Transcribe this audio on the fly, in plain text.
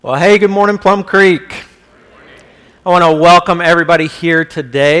Well, hey, good morning, Plum Creek. I want to welcome everybody here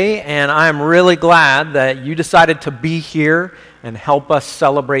today, and I'm really glad that you decided to be here and help us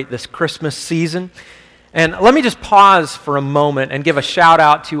celebrate this Christmas season. And let me just pause for a moment and give a shout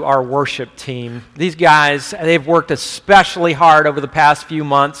out to our worship team. These guys, they've worked especially hard over the past few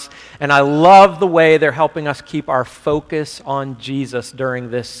months, and I love the way they're helping us keep our focus on Jesus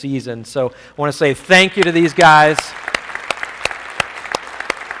during this season. So I want to say thank you to these guys.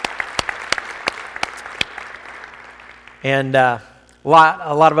 And a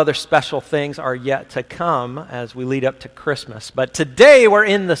lot of other special things are yet to come as we lead up to Christmas. But today we're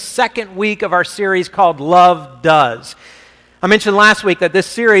in the second week of our series called Love Does. I mentioned last week that this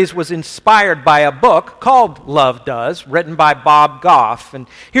series was inspired by a book called Love Does, written by Bob Goff. And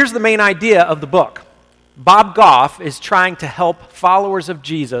here's the main idea of the book. Bob Goff is trying to help followers of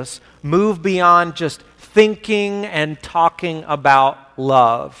Jesus move beyond just thinking and talking about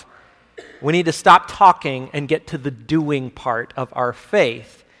love. We need to stop talking and get to the doing part of our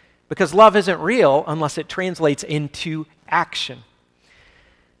faith, because love isn't real unless it translates into action.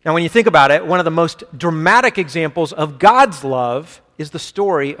 Now, when you think about it, one of the most dramatic examples of God's love is the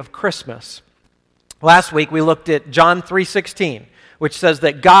story of Christmas. Last week, we looked at John 3:16, which says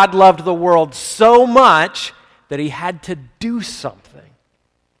that God loved the world so much that he had to do something.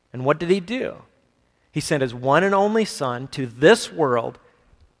 And what did he do? He sent his one and only Son to this world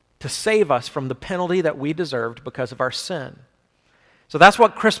to save us from the penalty that we deserved because of our sin. So that's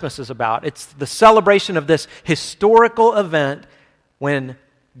what Christmas is about. It's the celebration of this historical event when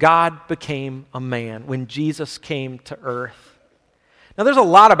God became a man, when Jesus came to earth. Now, there's a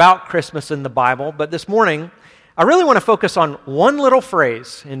lot about Christmas in the Bible, but this morning, I really want to focus on one little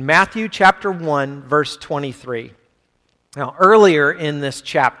phrase in Matthew chapter 1, verse 23. Now, earlier in this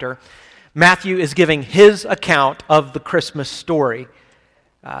chapter, Matthew is giving his account of the Christmas story.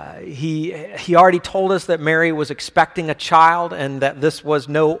 He already told us that Mary was expecting a child and that this was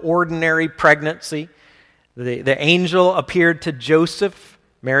no ordinary pregnancy. The angel appeared to Joseph,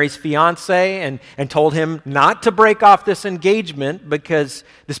 Mary's fiance, and told him not to break off this engagement because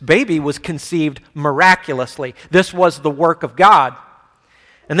this baby was conceived miraculously. This was the work of God.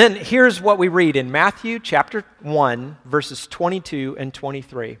 And then here's what we read in Matthew chapter 1, verses 22 and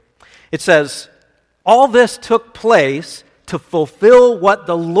 23. It says, "All this took place to fulfill what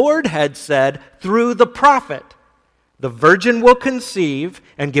the Lord had said through the prophet. The virgin will conceive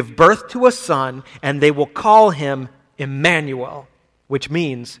and give birth to a son, and they will call him Emmanuel," which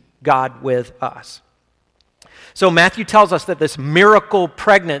means God with us. So Matthew tells us that this miracle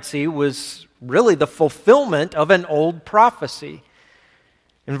pregnancy was really the fulfillment of an old prophecy.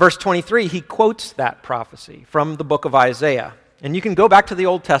 In verse 23, he quotes that prophecy from the book of Isaiah. And you can go back to the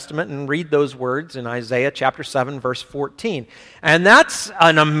Old Testament and read those words in Isaiah chapter 7, verse 14. And that's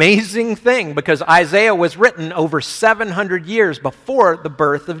an amazing thing because Isaiah was written over 700 years before the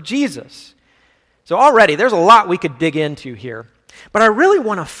birth of Jesus. So already there's a lot we could dig into here. But I really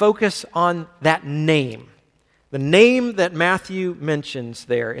want to focus on that name, the name that Matthew mentions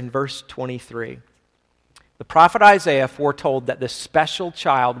there in verse 23. The prophet Isaiah foretold that this special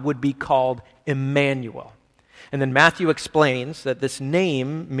child would be called Emmanuel. And then Matthew explains that this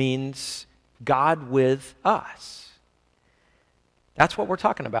name means God with us. That's what we're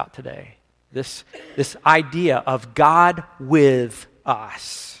talking about today. This idea of God with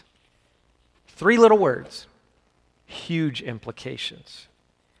us. 3 little words, huge implications.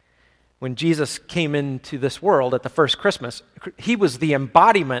 When Jesus came into this world at the first Christmas, he was the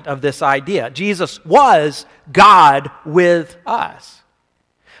embodiment of this idea. Jesus was God with us.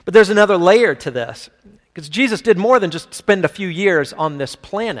 But there's another layer to this. Because Jesus did more than just spend a few years on this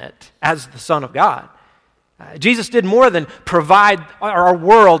planet as the Son of God. Jesus did more than provide our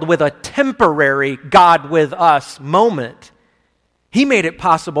world with a temporary God with us moment. He made it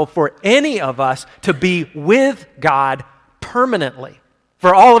possible for any of us to be with God permanently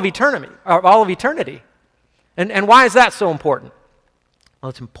for all of eternity. And why is that so important? Well,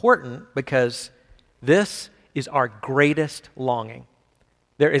 it's important because this is our greatest longing.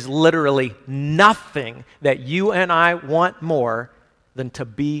 There is literally nothing that you and I want more than to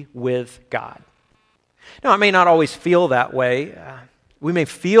be with God. Now, it may not always feel that way. We may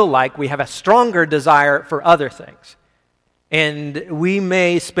feel like we have a stronger desire for other things. And we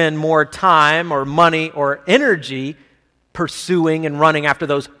may spend more time or money or energy pursuing and running after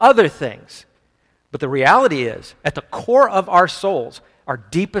those other things. But the reality is, at the core of our souls, our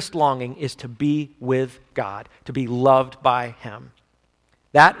deepest longing is to be with God, to be loved by Him.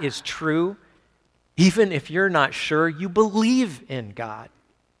 That is true even if you're not sure you believe in God.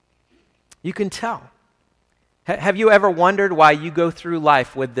 You can tell. Have you ever wondered why you go through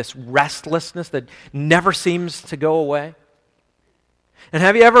life with this restlessness that never seems to go away? And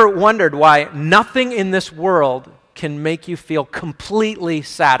have you ever wondered why nothing in this world can make you feel completely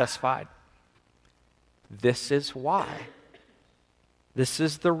satisfied? This is why. This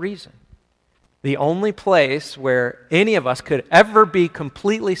is the reason. The only place where any of us could ever be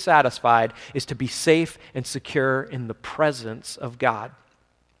completely satisfied is to be safe and secure in the presence of God.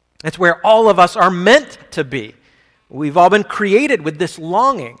 It's where all of us are meant to be. We've all been created with this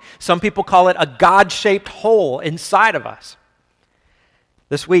longing. Some people call it a God-shaped hole inside of us.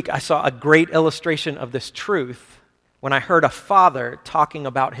 This week, I saw a great illustration of this truth when I heard a father talking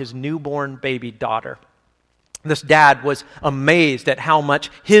about his newborn baby daughter. This dad was amazed at how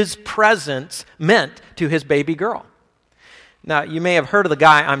much his presence meant to his baby girl. Now, you may have heard of the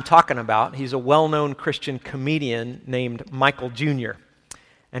guy I'm talking about. He's a well-known Christian comedian named Michael Jr.,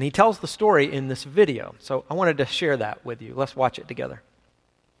 and he tells the story in this video. So I wanted to share that with you. Let's watch it together.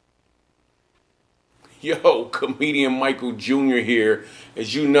 Yo, comedian Michael Jr. here.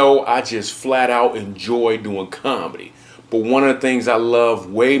 As you know, I just flat out enjoy doing comedy. But one of the things I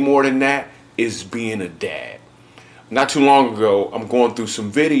love way more than that is being a dad. Not too long ago, I'm going through some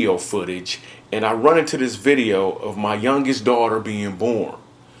video footage, and I run into this video of my youngest daughter being born.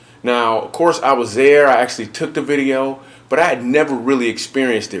 Now, of course, I was there. I actually took the video, but I had never really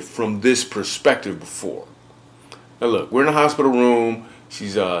experienced it from this perspective before. Now, look, we're in the hospital room.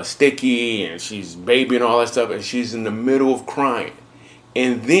 She's sticky, and she's baby and all that stuff, and she's in the middle of crying.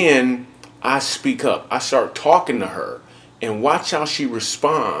 And then I speak up. I start talking to her, and watch how she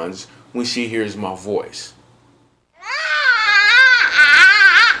responds when she hears my voice.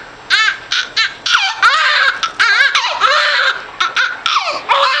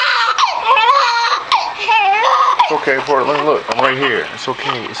 Okay, Portland, look, I'm right here. It's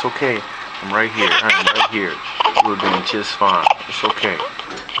okay, it's okay. I'm right here. I'm right here. We're doing just fine. It's okay.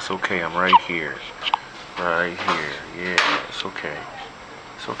 It's okay, I'm right here. Right here. Yeah, it's okay.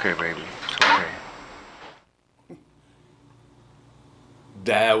 It's okay, baby. It's okay.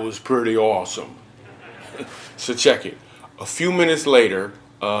 That was pretty awesome. So check it. A few minutes later,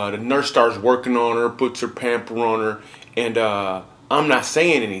 the nurse starts working on her, puts her pamper on her, and I'm not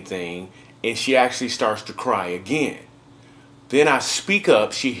saying anything, and she actually starts to cry again. Then I speak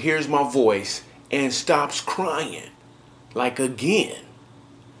up, she hears my voice, and stops crying. Like again.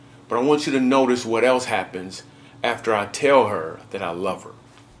 But I want you to notice what else happens after I tell her that I love her.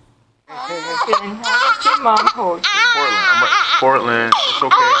 Mom, hold you. Portland, it's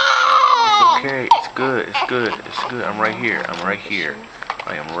okay. It's okay. It's good. It's good. It's good. I'm right here. I'm right here.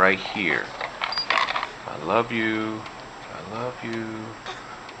 I am right here. I love you. I love you.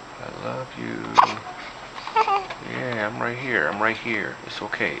 I love you. Yeah, I'm right here. I'm right here. It's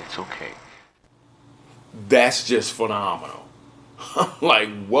okay. It's okay. That's just phenomenal. I'm like,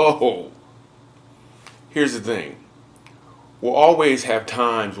 whoa. Here's the thing. We'll always have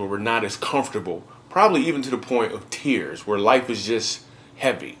times where we're not as comfortable, probably even to the point of tears, where life is just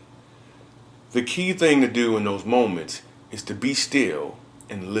heavy. The key thing to do in those moments is to be still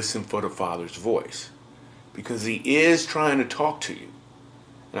and listen for the Father's voice, because He is trying to talk to you.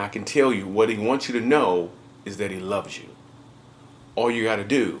 And I can tell you what He wants you to know is that He loves you. All you got to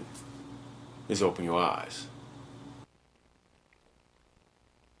do is open your eyes.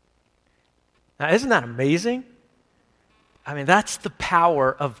 Now, isn't that amazing? I mean, that's the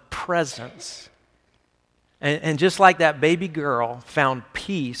power of presence. And just like that baby girl found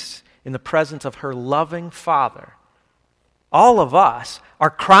peace in the presence of her loving Father, all of us are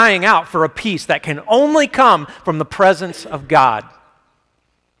crying out for a peace that can only come from the presence of God.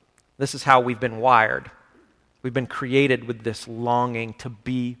 This is how we've been wired. We've been created with this longing to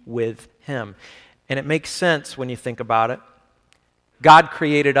be with Him. And it makes sense when you think about it. God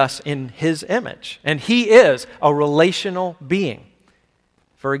created us in His image, and He is a relational being.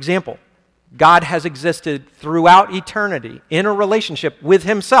 For example, God has existed throughout eternity in a relationship with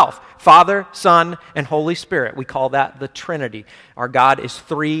Himself, Father, Son, and Holy Spirit. We call that the Trinity. Our God is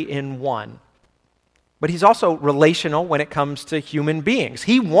 3 in 1. But He's also relational when it comes to human beings.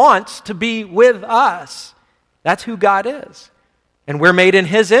 He wants to be with us. That's who God is. And we're made in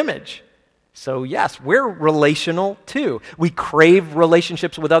His image. So yes, we're relational too. We crave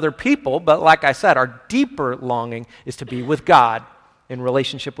relationships with other people, but like I said, our deeper longing is to be with God in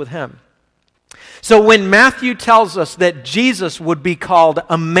relationship with Him. So when Matthew tells us that Jesus would be called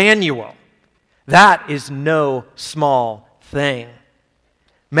Emmanuel, that is no small thing.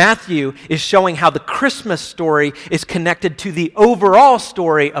 Matthew is showing how the Christmas story is connected to the overall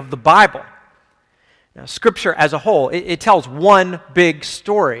story of the Bible. Now, Scripture as a whole, it tells one big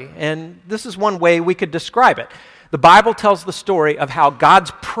story, and this is one way we could describe it. The Bible tells the story of how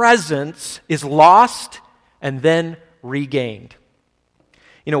God's presence is lost and then regained.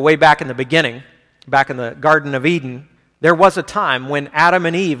 You know, way back in the beginning, back in the Garden of Eden, there was a time when Adam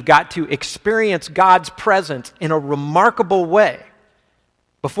and Eve got to experience God's presence in a remarkable way.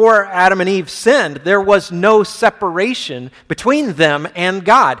 Before Adam and Eve sinned, there was no separation between them and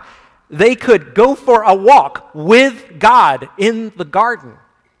God. They could go for a walk with God in the garden.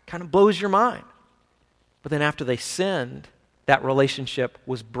 Kind of blows your mind. But then after they sinned, that relationship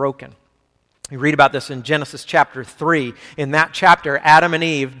was broken. You read about this in Genesis chapter 3. In that chapter, Adam and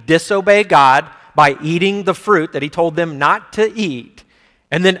Eve disobey God by eating the fruit that he told them not to eat.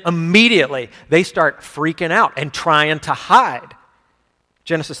 And then immediately they start freaking out and trying to hide.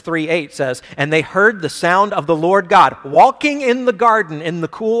 Genesis 3:8 says, "And they heard the sound of the Lord God walking in the garden in the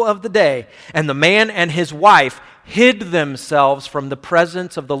cool of the day, and the man and his wife hid themselves from the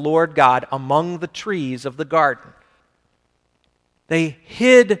presence of the Lord God among the trees of the garden." They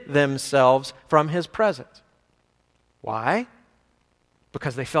hid themselves from his presence. Why?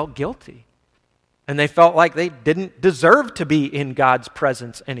 Because they felt guilty. And they felt like they didn't deserve to be in God's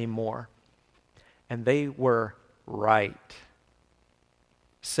presence anymore. And they were right.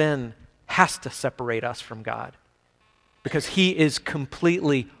 Sin has to separate us from God because he is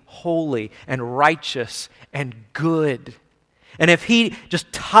completely holy and righteous and good. And if he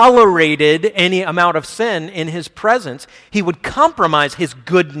just tolerated any amount of sin in his presence, he would compromise his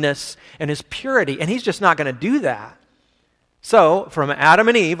goodness and his purity, and he's just not going to do that. So, from Adam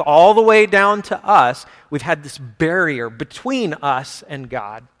and Eve all the way down to us, we've had this barrier between us and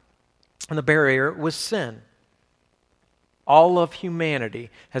God, and the barrier was sin. All of humanity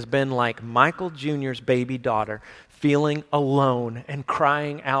has been like Michael Jr.'s baby daughter, feeling alone and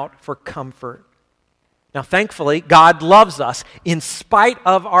crying out for comfort. Now, thankfully, God loves us in spite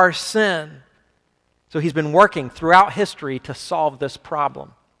of our sin. So he's been working throughout history to solve this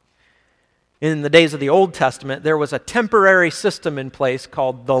problem. In the days of the Old Testament, there was a temporary system in place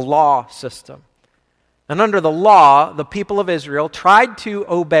called the law system. And under the law, the people of Israel tried to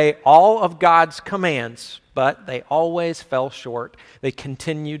obey all of God's commands, but they always fell short. They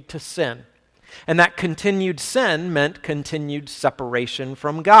continued to sin. And that continued sin meant continued separation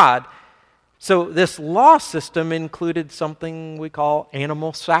from God. So this law system included something we call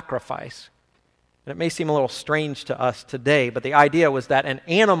animal sacrifice. And it may seem a little strange to us today, but the idea was that an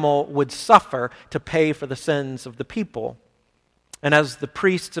animal would suffer to pay for the sins of the people. And as the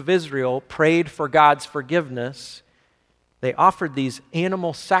priests of Israel prayed for God's forgiveness, they offered these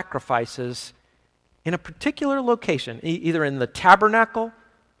animal sacrifices in a particular location, either in the tabernacle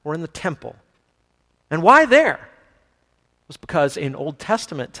or in the temple. And why there? It was because in Old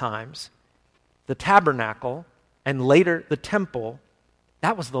Testament times, the tabernacle and later the temple,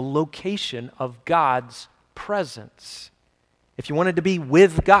 that was the location of God's presence. If you wanted to be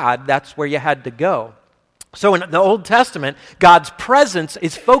with God, that's where you had to go. So in the Old Testament, God's presence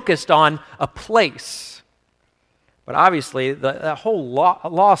is focused on a place. But obviously, the whole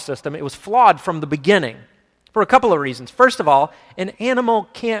law system, it was flawed from the beginning for a couple of reasons. First of all, an animal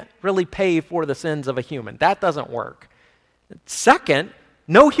can't really pay for the sins of a human. That doesn't work. Second,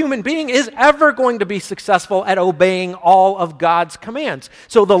 no human being is ever going to be successful at obeying all of God's commands.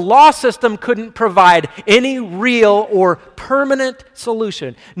 So the law system couldn't provide any real or permanent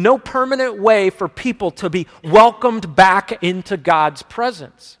solution. No permanent way for people to be welcomed back into God's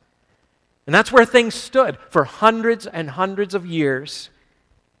presence. And that's where things stood for hundreds and hundreds of years.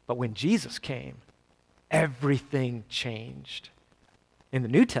 But when Jesus came, everything changed. In the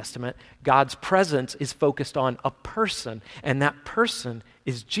New Testament, God's presence is focused on a person, and that person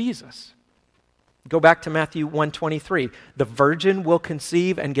is Jesus. Go back to Matthew 1:23. The virgin will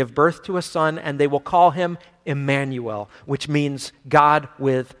conceive and give birth to a son, and they will call him Emmanuel, which means God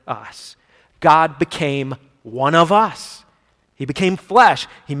with us. God became one of us. He became flesh.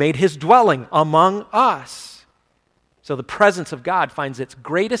 He made his dwelling among us. So the presence of God finds its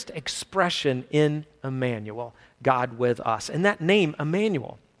greatest expression in Emmanuel, God with us. And that name,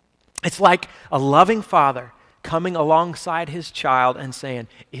 Emmanuel, it's like a loving father coming alongside his child and saying,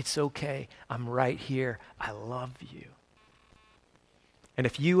 "It's okay, I'm right here, I love you." And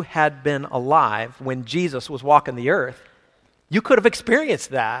if you had been alive when Jesus was walking the earth, you could have experienced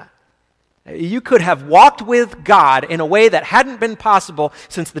that. You could have walked with God in a way that hadn't been possible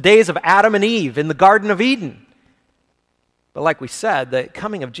since the days of Adam and Eve in the Garden of Eden. But like we said, the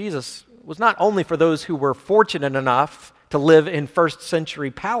coming of Jesus was not only for those who were fortunate enough to live in first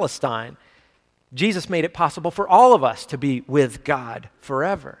century Jesus made it possible for all of us to be with God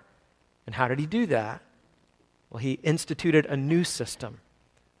forever. And how did he do that? Well, he instituted a new system.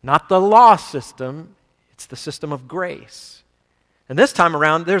 Not the law system, it's the system of grace. And this time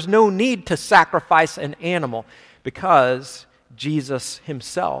around, there's no need to sacrifice an animal because Jesus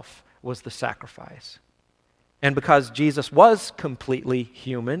himself was the sacrifice. And because Jesus was completely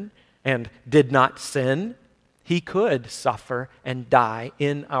human and did not sin, he could suffer and die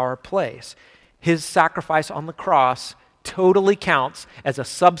in our place. His sacrifice on the cross totally counts as a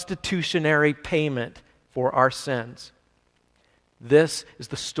substitutionary payment for our sins. This is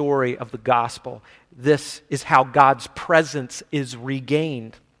the story of the gospel. This is how God's presence is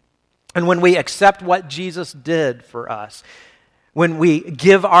regained. And when we accept what Jesus did for us, when we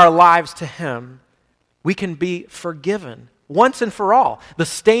give our lives to him, we can be forgiven once and for all. The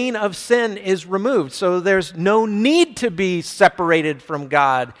stain of sin is removed, so there's no need to be separated from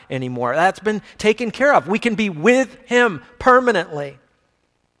God anymore. That's been taken care of. We can be with him permanently.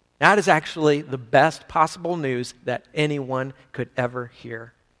 That is actually the best possible news that anyone could ever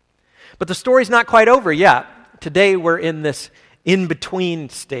hear. But the story's not quite over yet. Today we're in this in-between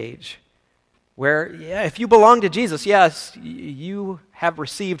stage where, if you belong to Jesus, yes, you have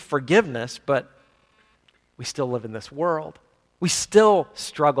received forgiveness, but we still live in this world. We still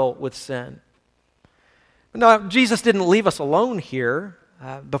struggle with sin. No, Jesus didn't leave us alone here.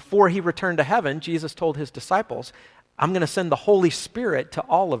 Before he returned to heaven, Jesus told his disciples, I'm going to send the Holy Spirit to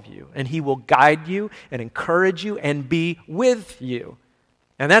all of you, and he will guide you and encourage you and be with you.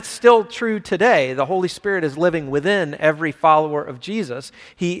 And that's still true today. The Holy Spirit is living within every follower of Jesus.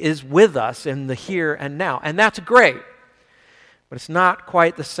 He is with us in the here and now, and that's great. But it's not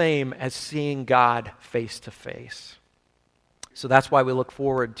quite the same as seeing God face to face. So that's why we look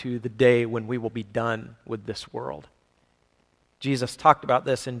forward to the day when we will be done with this world. Jesus talked about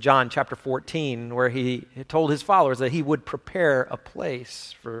this in John chapter 14, where he told his followers that he would prepare a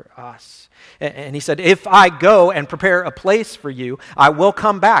place for us. And he said, if I go and prepare a place for you, I will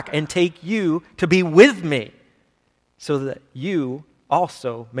come back and take you to be with me, so that you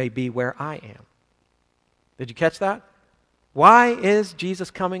also may be where I am. Did you catch that? Why is Jesus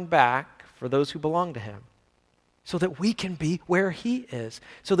coming back for those who belong to him? So that we can be where he is,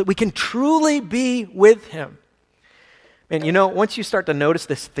 so that we can truly be with him. And once you start to notice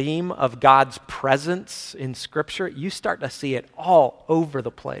this theme of God's presence in Scripture, you start to see it all over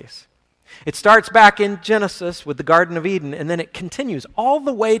the place. It starts back in Genesis with the Garden of Eden, and then it continues all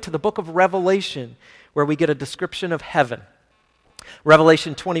the way to the book of Revelation, where we get a description of heaven.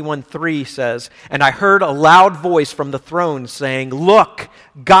 Revelation 21:3 says, and I heard a loud voice from the throne saying, look,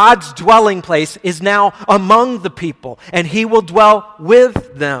 God's dwelling place is now among the people, and he will dwell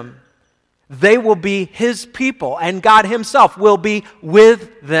with them. They will be his people, and God himself will be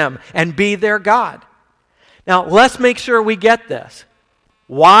with them and be their God. Now, let's make sure we get this.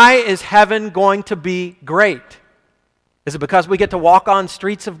 Why is heaven going to be great? Is it because we get to walk on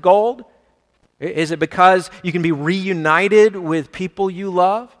streets of gold? Is it because you can be reunited with people you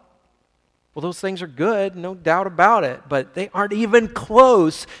love? Well, those things are good, no doubt about it, but they aren't even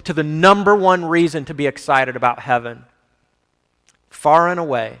close to the number one reason to be excited about heaven. Far and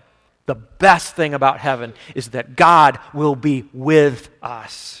away, the best thing about heaven is that God will be with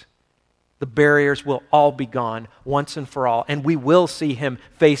us. The barriers will all be gone once and for all, and we will see him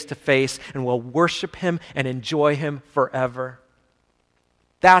face to face, and we'll worship him and enjoy him forever.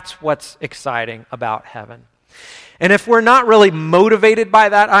 That's what's exciting about heaven. And if we're not really motivated by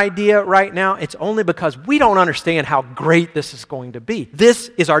that idea right now, it's only because we don't understand how great this is going to be.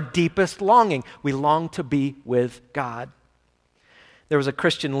 This is our deepest longing. We long to be with God. There was a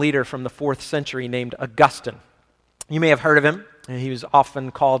Christian leader from the 4th century named Augustine. You may have heard of him. He was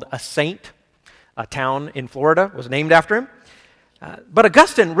often called a saint. A town in Florida was named after him. But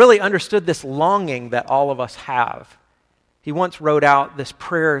Augustine really understood this longing that all of us have. He once wrote out this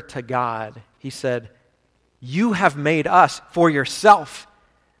prayer to God. He said, you have made us for yourself,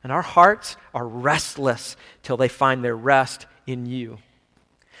 and our hearts are restless till they find their rest in you.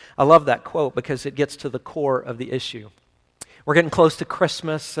 I love that quote because it gets to the core of the issue. We're getting close to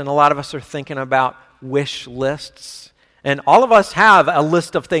Christmas, and a lot of us are thinking about wish lists. And all of us have a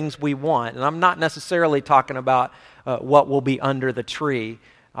list of things we want. And I'm not necessarily talking about what will be under the tree.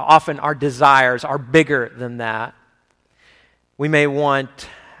 Often our desires are bigger than that. We may want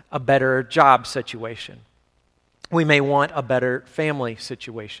a better job situation. We may want a better family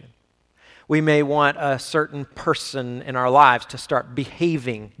situation. We may want a certain person in our lives to start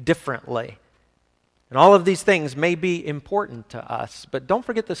behaving differently. And all of these things may be important to us, but don't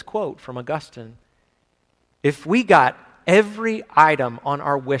forget this quote from Augustine. If we got every item on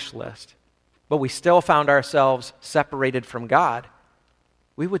our wish list, but we still found ourselves separated from God,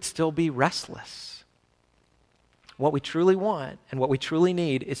 we would still be restless. What we truly want and what we truly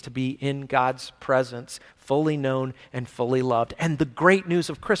need is to be in God's presence, fully known and fully loved. And the great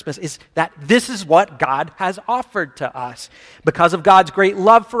news of Christmas is that this is what God has offered to us. Because of God's great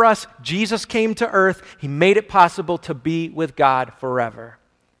love for us, Jesus came to earth. He made it possible to be with God forever.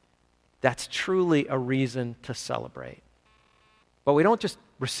 That's truly a reason to celebrate. But we don't just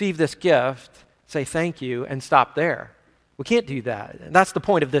receive this gift, say thank you, and stop there. We can't do that. And that's the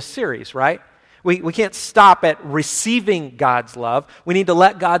point of this series, right? We can't stop at receiving God's love. We need to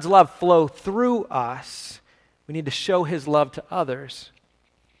let God's love flow through us. We need to show His love to others.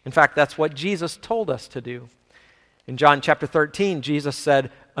 In fact, that's what Jesus told us to do. In John chapter 13, Jesus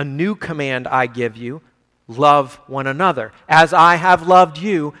said, "A new command I give you, love one another. As I have loved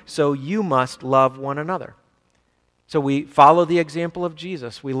you, so you must love one another." So we follow the example of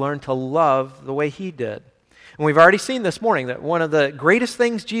Jesus. We learn to love the way He did. And we've already seen this morning that one of the greatest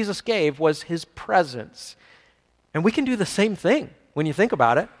things Jesus gave was His presence. And we can do the same thing when you think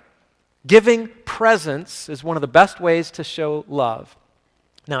about it. Giving presents is one of the best ways to show love.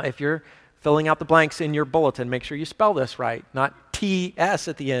 Now, if you're filling out the blanks in your bulletin, make sure you spell this right. Not T-S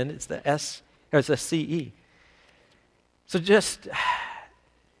at the end, it's the S, or it's the C-E. So just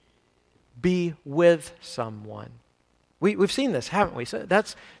be with someone. We've seen this, haven't we? So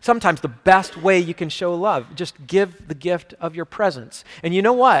that's sometimes the best way you can show love. Just give the gift of your presence. And you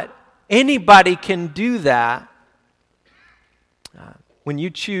know what? Anybody can do that when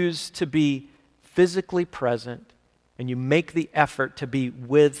you choose to be physically present and you make the effort to be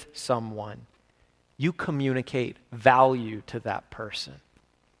with someone. You communicate value to that person.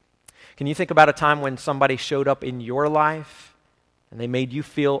 Can you think about a time when somebody showed up in your life and they made you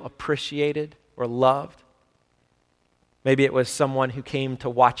feel appreciated or loved? Maybe it was someone who came to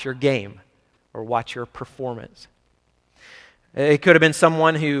watch your game or watch your performance. It could have been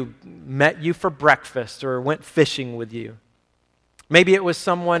someone who met you for breakfast or went fishing with you. Maybe it was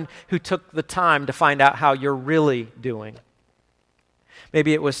someone who took the time to find out how you're really doing.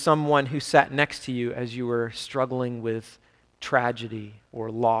 Maybe it was someone who sat next to you as you were struggling with tragedy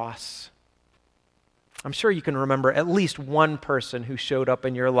or loss. I'm sure you can remember at least one person who showed up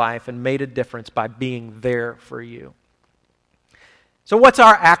in your life and made a difference by being there for you. So what's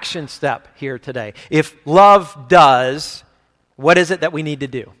our action step here today? If love does, what is it that we need to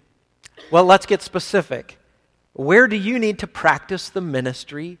do? Well, let's get specific. Where do you need to practice the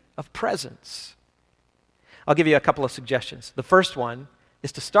ministry of presence? I'll give you a couple of suggestions. The first one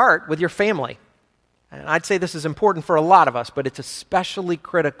is to start with your family. And I'd say this is important for a lot of us, but it's especially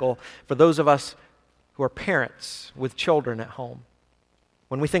critical for those of us who are parents with children at home.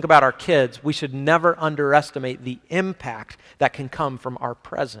 When we think about our kids, we should never underestimate the impact that can come from our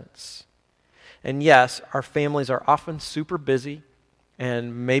presence. And yes, our families are often super busy,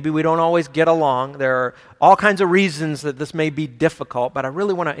 and maybe we don't always get along. There are all kinds of reasons that this may be difficult, but I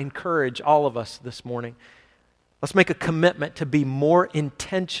really want to encourage all of us this morning. Let's make a commitment to be more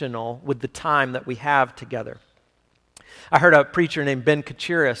intentional with the time that we have together. I heard a preacher named Ben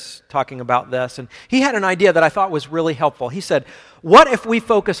Kachiris talking about this, and he had an idea that I thought was really helpful. He said, what if we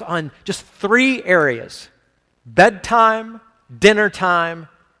focus on just 3 areas? Bedtime, dinner time,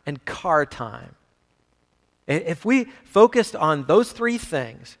 and car time. If we focused on those 3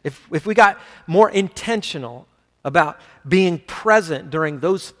 things, if we got more intentional about being present during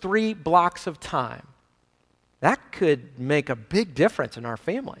those 3 blocks of time, that could make a big difference in our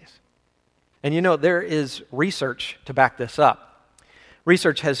families. And you know, there is research to back this up.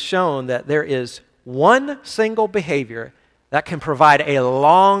 Research has shown that there is one single behavior that can provide a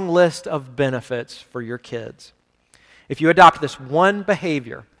long list of benefits for your kids. If you adopt this one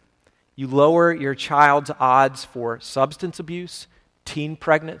behavior, you lower your child's odds for substance abuse, teen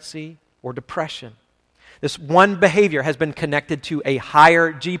pregnancy, or depression. This one behavior has been connected to a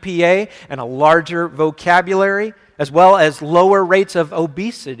higher GPA and a larger vocabulary, as well as lower rates of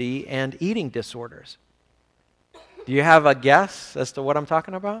obesity and eating disorders. Do you have a guess as to what I'm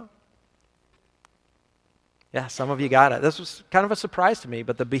talking about? Yeah, some of you got it. This was kind of a surprise to me,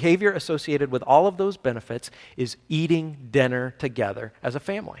 but the behavior associated with all of those benefits is eating dinner together as a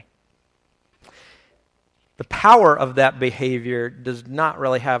family. The power of that behavior does not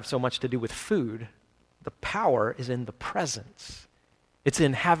really have so much to do with food. The power is in the presence. It's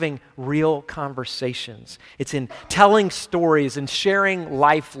in having real conversations. It's in telling stories and sharing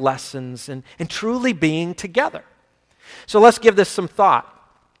life lessons and truly being together. So let's give this some thought.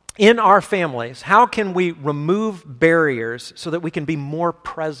 In our families, how can we remove barriers so that we can be more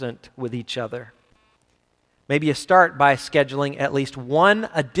present with each other? Maybe you start by scheduling at least one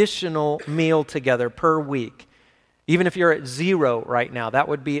additional meal together per week. Even if you're at 0 right now, that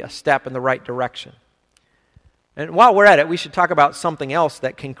would be a step in the right direction. And while we're at it, we should talk about something else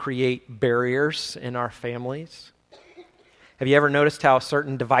that can create barriers in our families. Have you ever noticed how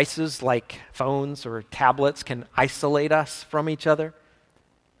certain devices like phones or tablets can isolate us from each other?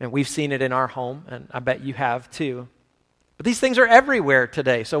 And we've seen it in our home, and I bet you have too. But these things are everywhere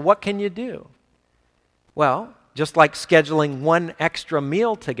today, so what can you do? Well, just like scheduling one extra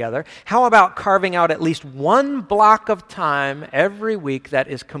meal together, how about carving out at least one block of time every week that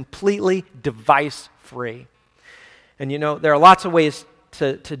is completely device-free? And you know, there are lots of ways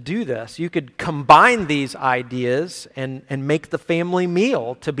to do this. You could combine these ideas and make the family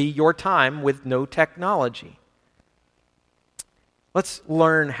meal to be your time with no technology. Let's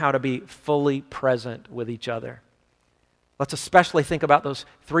learn how to be fully present with each other. Let's especially think about those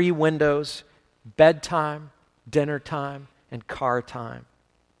 3 windows: bedtime, dinner time, and car time.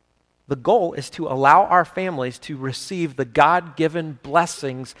 The goal is to allow our families to receive the God-given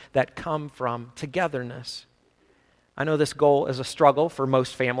blessings that come from togetherness. I know this goal is a struggle for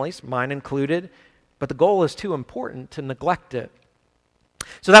most families, mine included, but the goal is too important to neglect it.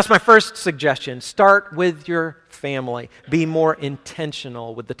 So that's my first suggestion. Start with your family. Be more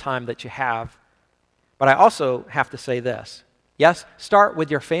intentional with the time that you have. But I also have to say this. Yes, start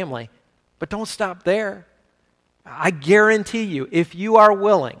with your family, but don't stop there. I guarantee you, if you are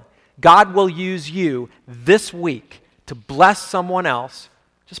willing, God will use you this week to bless someone else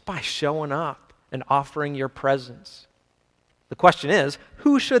just by showing up and offering your presence. The question is,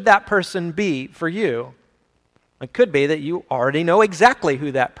 who should that person be for you? It could be that you already know exactly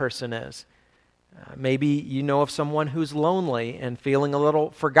who that person is. Maybe you know of someone who's lonely and feeling a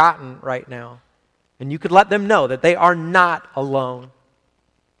little forgotten right now, and you could let them know that they are not alone.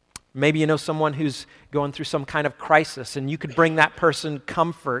 Maybe you know someone who's going through some kind of crisis, and you could bring that person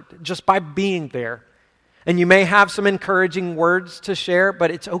comfort just by being there. And you may have some encouraging words to share,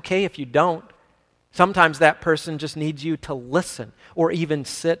 but it's okay if you don't. Sometimes that person just needs you to listen or even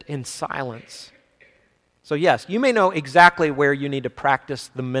sit in silence. So yes, you may know exactly where you need to practice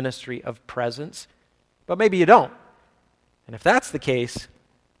the ministry of presence, but maybe you don't. And if that's the case,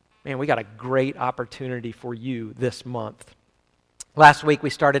 man, we got a great opportunity for you this month. Last week we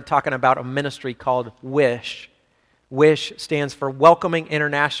started talking about a ministry called WISH. WISH stands for Welcoming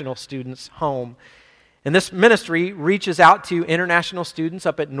International Students Home. And this ministry reaches out to international students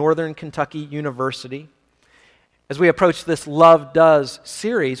up at Northern Kentucky University. As we approach this Love Does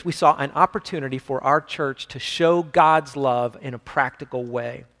series, we saw an opportunity for our church to show God's love in a practical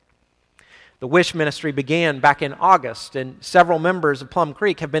way. The WISH ministry began back in August, and several members of Plum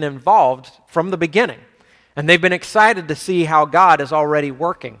Creek have been involved from the beginning. And they've been excited to see how God is already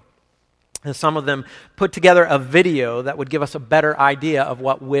working. And some of them put together a video that would give us a better idea of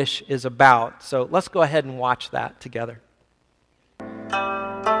what WISH is about. So let's go ahead and watch that together.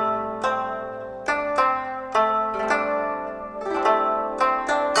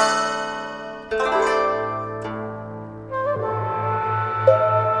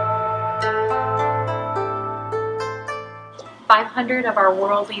 500 of our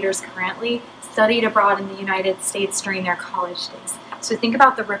world leaders currently studied abroad in the United States during their college days. So think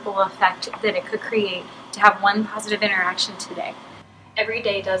about the ripple effect that it could create to have one positive interaction today. Every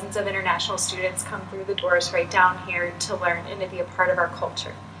day, dozens of international students come through the doors right down here to learn and to be a part of our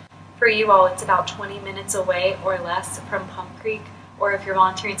culture. For you all, it's about 20 minutes away or less from Plum Creek, or if you're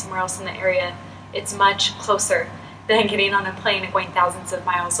volunteering somewhere else in the area, it's much closer than getting on a plane and going thousands of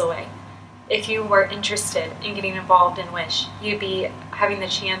miles away. If you were interested in getting involved in WISH, you'd be having the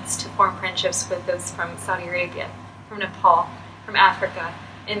chance to form friendships with those from Saudi Arabia, from Nepal, from Africa,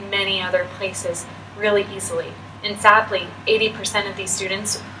 and many other places really easily. And sadly, 80% of these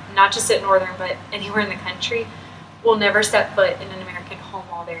students, not just at Northern, but anywhere in the country, will never set foot in an American home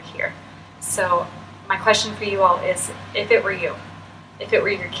while they're here. So my question for you all is, if it were you, if it were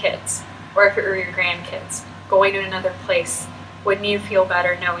your kids, or if it were your grandkids, going to another place, wouldn't you feel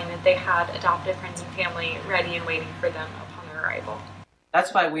better knowing that they had adopted friends and family ready and waiting for them upon their arrival?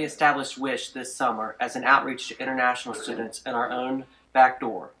 That's why we established WISH this summer as an outreach to international students in our own back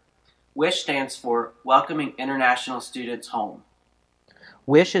door. WISH stands for Welcoming International Students Home.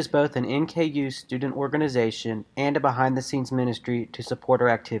 WISH is both an NKU student organization and a behind-the-scenes ministry to support our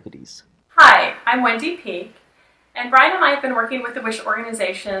activities. Hi, I'm Wendy Peak, and Brian and I have been working with the WISH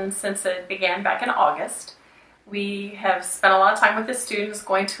organization since it began back in August. We have spent a lot of time with the students,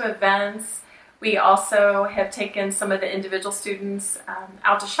 going to events. We also have taken some of the individual students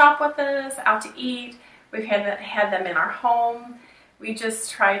out to shop with us, out to eat. We've had them in our home. We just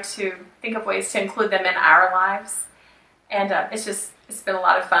try to think of ways to include them in our lives. And it's been a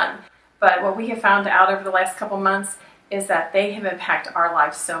lot of fun. But what we have found out over the last couple months is that they have impacted our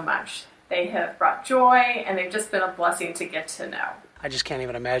lives so much. They have brought joy, and they've just been a blessing to get to know. I just can't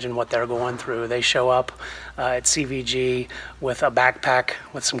even imagine what they're going through. They show up at CVG with a backpack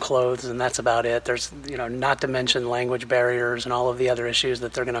with some clothes, and that's about it. There's, not to mention language barriers and all of the other issues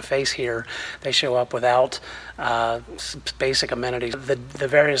that they're going to face here. They show up without basic amenities. The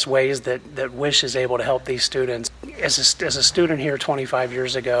various ways that WISH is able to help these students. As a student here 25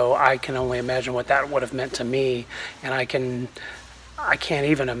 years ago, I can only imagine what that would have meant to me, and I can't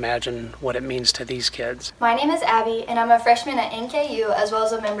even imagine what it means to these kids. My name is Abby, and I'm a freshman at NKU as well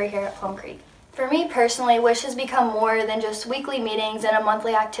as a member here at Plum Creek. For me personally, WISH has become more than just weekly meetings and a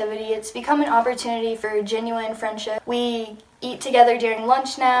monthly activity. It's become an opportunity for genuine friendship. We eat together during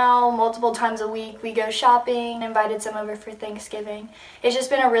lunch now, multiple times a week. We go shopping, invited some over for Thanksgiving. It's just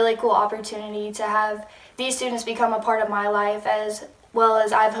been a really cool opportunity to have these students become a part of my life as well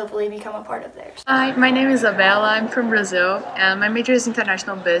as I've hopefully become a part of theirs. Hi, my name is Isabella. I'm from Brazil, and my major is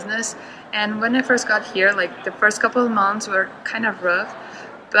international business. And when I first got here, the first couple of months were kind of rough,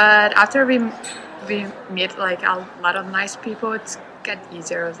 but after we meet a lot of nice people, it's get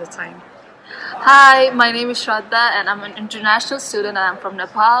easier all the time. Hi, my name is Shraddha, and I'm an international student, and I'm from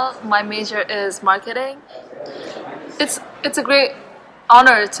Nepal. My major is marketing. It's a great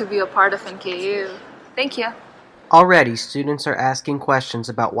honor to be a part of NKU. Thank you. Already, students are asking questions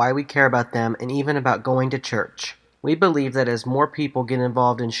about why we care about them and even about going to church. We believe that as more people get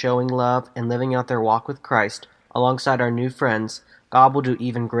involved in showing love and living out their walk with Christ, alongside our new friends, God will do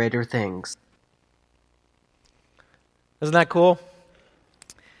even greater things. Isn't that cool?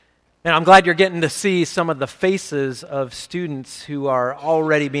 And I'm glad you're getting to see some of the faces of students who are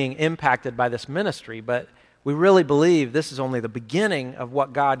already being impacted by this ministry, but we really believe this is only the beginning of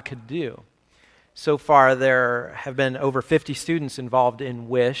what God could do. So far, there have been over 50 students involved in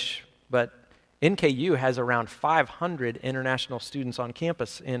WISH, but NKU has around 500 international students on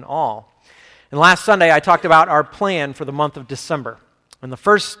campus in all. And last Sunday, I talked about our plan for the month of December. And the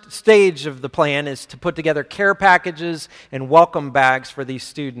first stage of the plan is to put together care packages and welcome bags for these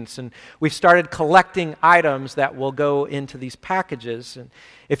students. And we've started collecting items that will go into these packages. And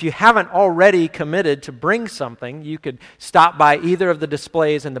if you haven't already committed to bring something, you could stop by either of the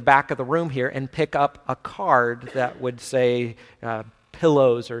displays in the back of the room here and pick up a card that would say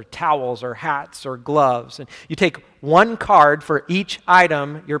pillows or towels or hats or gloves. And you take one card for each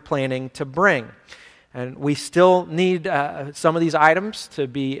item you're planning to bring. And we still need some of these items to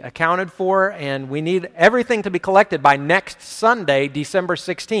be accounted for, and we need everything to be collected by next Sunday, December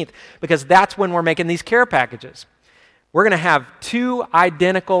 16th, because that's when we're making these care packages. We're going to have 2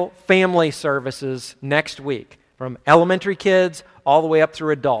 identical family services next week, from elementary kids all the way up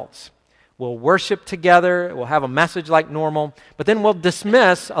through adults. We'll worship together, we'll have a message like normal, but then we'll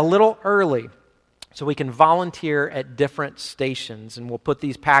dismiss a little early, so we can volunteer at different stations, and we'll put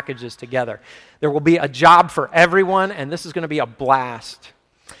these packages together. There will be a job for everyone, and this is going to be a blast.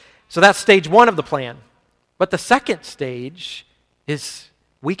 So that's stage 1 of the plan. But the second stage is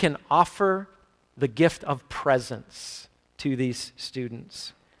we can offer the gift of presence to these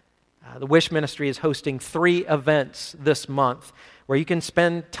students. The WISH Ministry is hosting 3 events this month where you can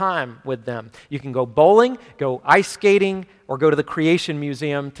spend time with them. You can go bowling, go ice skating, or go to the Creation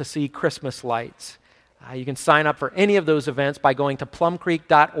Museum to see Christmas lights. You can sign up for any of those events by going to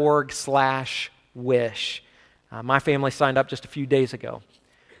plumcreek.org/wish. My family signed up just a few days ago.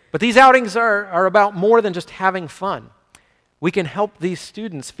 But these outings are about more than just having fun. We can help these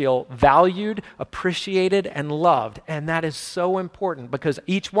students feel valued, appreciated, and loved. And that is so important because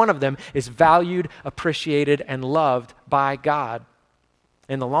each one of them is valued, appreciated, and loved by God.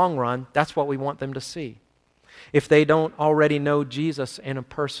 In the long run, that's what we want them to see. If they don't already know Jesus in a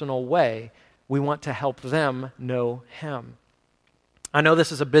personal way, we want to help them know Him. I know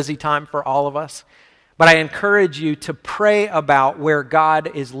this is a busy time for all of us, but I encourage you to pray about where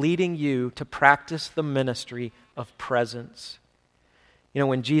God is leading you to practice the ministry of presence. You know,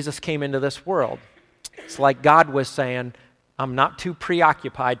 when Jesus came into this world, it's like God was saying, I'm not too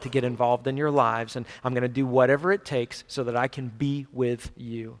preoccupied to get involved in your lives, and I'm going to do whatever it takes so that I can be with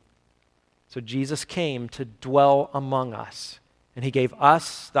you. So Jesus came to dwell among us. And He gave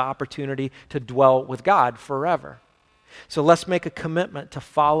us the opportunity to dwell with God forever. So let's make a commitment to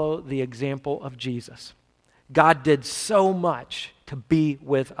follow the example of Jesus. God did so much to be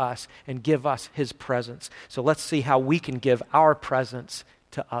with us and give us His presence. So let's see how we can give our presence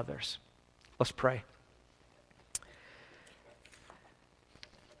to others. Let's pray.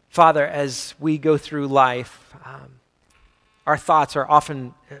 Father, as we go through life, our thoughts are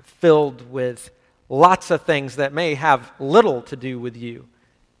often filled with lots of things that may have little to do with you.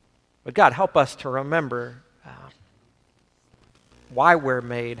 But God, help us to remember why we're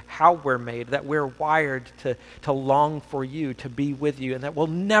made, how we're made, that we're wired to long for you, to be with you, and that we'll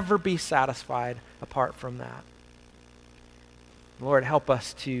never be satisfied apart from that. Lord, help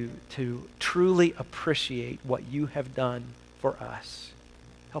us to truly appreciate what you have done for us.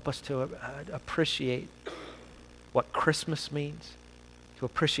 Help us to appreciate what Christmas means, to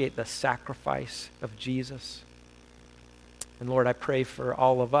appreciate the sacrifice of Jesus. And Lord, I pray for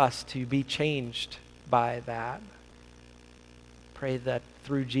all of us to be changed by that. Pray that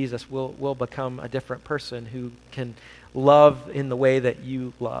through Jesus we'll become a different person who can love in the way that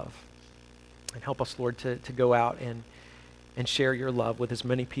you love. And help us, Lord, to go out and share your love with as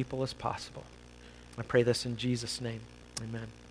many people as possible. I pray this in Jesus' name. Amen.